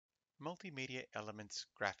Multimedia Elements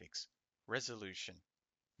Graphics. Resolution.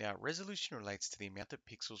 Now, resolution relates to the amount of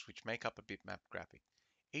pixels which make up a bitmap graphic.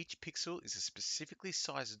 Each pixel is a specifically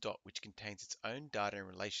sized dot which contains its own data in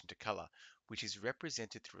relation to color, which is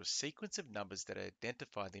represented through a sequence of numbers that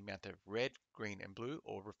identify the amount of red, green, and blue,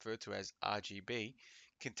 or referred to as RGB,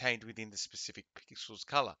 contained within the specific pixel's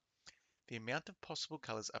color. The amount of possible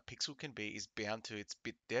colors a pixel can be is bound to its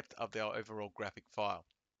bit depth of the overall graphic file.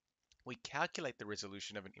 We calculate the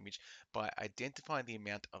resolution of an image by identifying the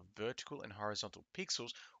amount of vertical and horizontal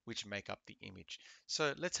pixels which make up the image.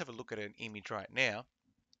 So let's have a look at an image right now.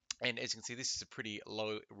 And as you can see, this is a pretty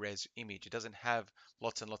low res image. It doesn't have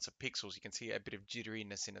lots and lots of pixels. You can see a bit of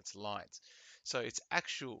jitteriness in its lines. So its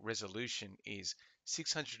actual resolution is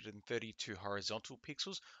 632 horizontal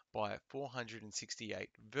pixels by 468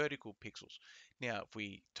 vertical pixels. Now, if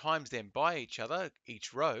we times them by each other,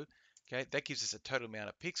 each row, okay, that gives us a total amount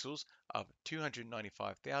of pixels of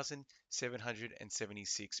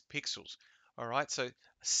 295,776 pixels. All right, so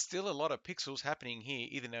still a lot of pixels happening here,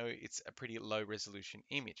 even though it's a pretty low resolution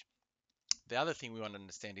image. The other thing we want to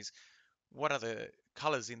understand is what are the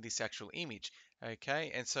colors in this actual image,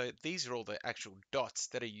 okay? And so these are all the actual dots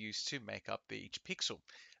that are used to make up each pixel,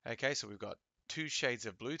 okay? So we've got two shades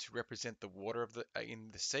of blue to represent the water of the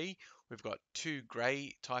in the sea. We've got two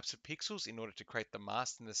gray types of pixels in order to create the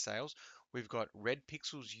mast and the sails. We've got red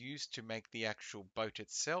pixels used to make the actual boat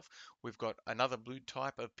itself. We've got another blue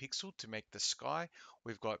type of pixel to make the sky.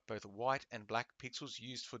 We've got both white and black pixels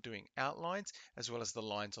used for doing outlines as well as the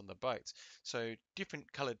lines on the boats. So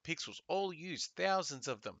different colored pixels, all used, thousands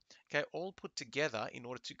of them, okay, all put together in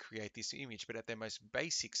order to create this image. But at their most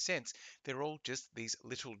basic sense, they're all just these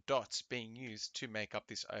little dots being used to make up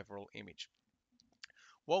this overall image.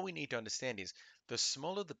 What we need to understand is the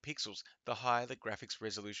smaller the pixels, the higher the graphics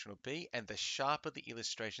resolution will be and the sharper the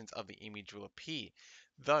illustrations of the image will appear.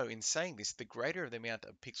 Though in saying this, the greater the amount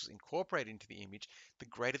of pixels incorporated into the image, the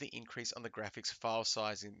greater the increase on the graphics file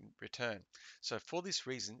size in return. So for this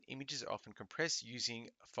reason, images are often compressed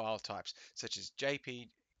using file types such as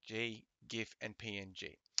JPG, GIF, and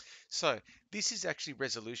PNG. So this is actually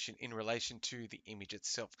resolution in relation to the image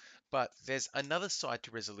itself, but there's another side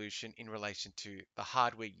to resolution in relation to the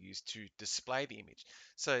hardware used to display the image.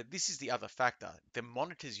 So this is the other factor. The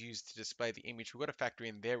monitors used to display the image, we've got to factor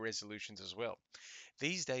in their resolutions as well.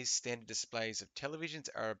 These days, standard displays of televisions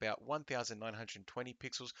are about 1920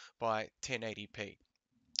 pixels by 1080p.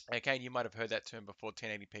 Okay, and you might have heard that term before,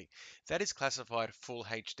 1080p. That is classified full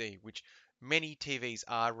HD, which many TVs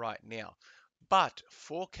are right now. But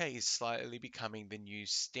 4K is slightly becoming the new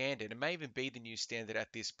standard. It may even be the new standard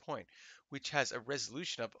at this point, which has a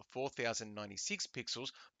resolution of 4096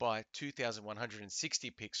 pixels by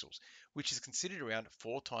 2160 pixels, which is considered around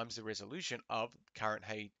 4 times the resolution of current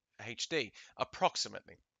HD,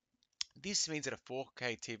 approximately. This means that a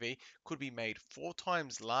 4K TV could be made 4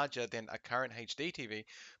 times larger than a current HD TV,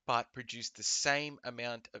 but produce the same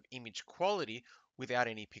amount of image quality without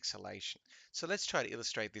any pixelation. So let's try to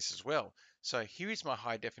illustrate this as well. So here is my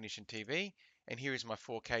high definition TV, and here is my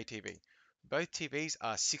 4K TV. Both TVs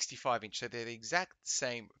are 65-inch, so they're the exact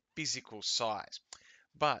same physical size.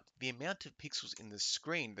 But the amount of pixels in the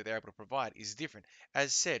screen that they're able to provide is different.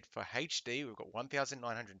 As said, for HD, we've got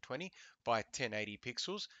 1920 by 1080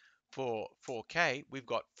 pixels. For 4K, we've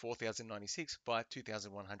got 4096 by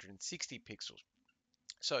 2160 pixels.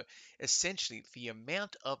 So essentially, the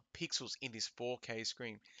amount of pixels in this 4K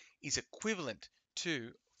screen is equivalent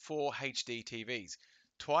to 4 HD TVs.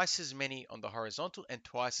 Twice as many on the horizontal and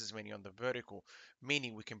twice as many on the vertical,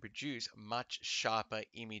 meaning we can produce much sharper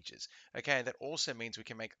images. Okay, and that also means we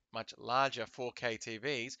can make much larger 4K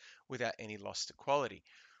TVs without any loss to quality.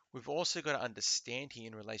 We've also got to understand here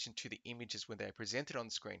in relation to the images when they're presented on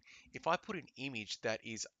screen. If I put an image that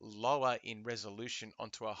is lower in resolution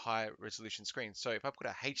onto a higher resolution screen, so if I put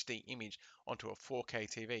a HD image onto a 4K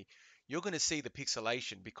TV, you're going to see the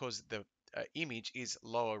pixelation because the image is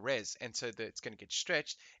lower res, and so that it's going to get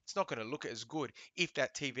stretched. It's not going to look as good if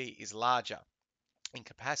that TV is larger in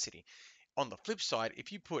capacity. On the flip side,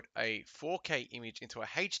 if you put a 4K image into a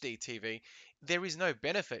HD TV, there is no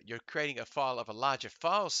benefit. You're creating a file of a larger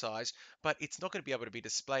file size, but it's not going to be able to be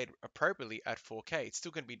displayed appropriately at 4K. It's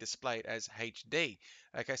still going to be displayed as HD.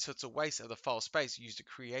 Okay, so it's a waste of the file space used to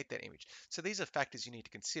create that image. So these are factors you need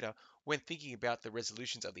to consider when thinking about the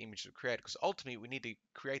resolutions of the image to create, because ultimately we need to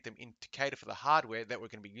create them to cater for the hardware that we're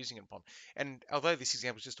going to be using it upon. And although this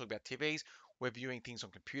example is just talking about TVs, we're viewing things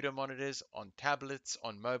on computer monitors, on tablets,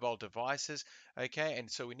 on mobile devices, okay?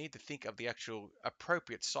 And so we need to think of the actual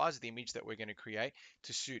appropriate size of the image that we're going to create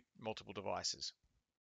to suit multiple devices.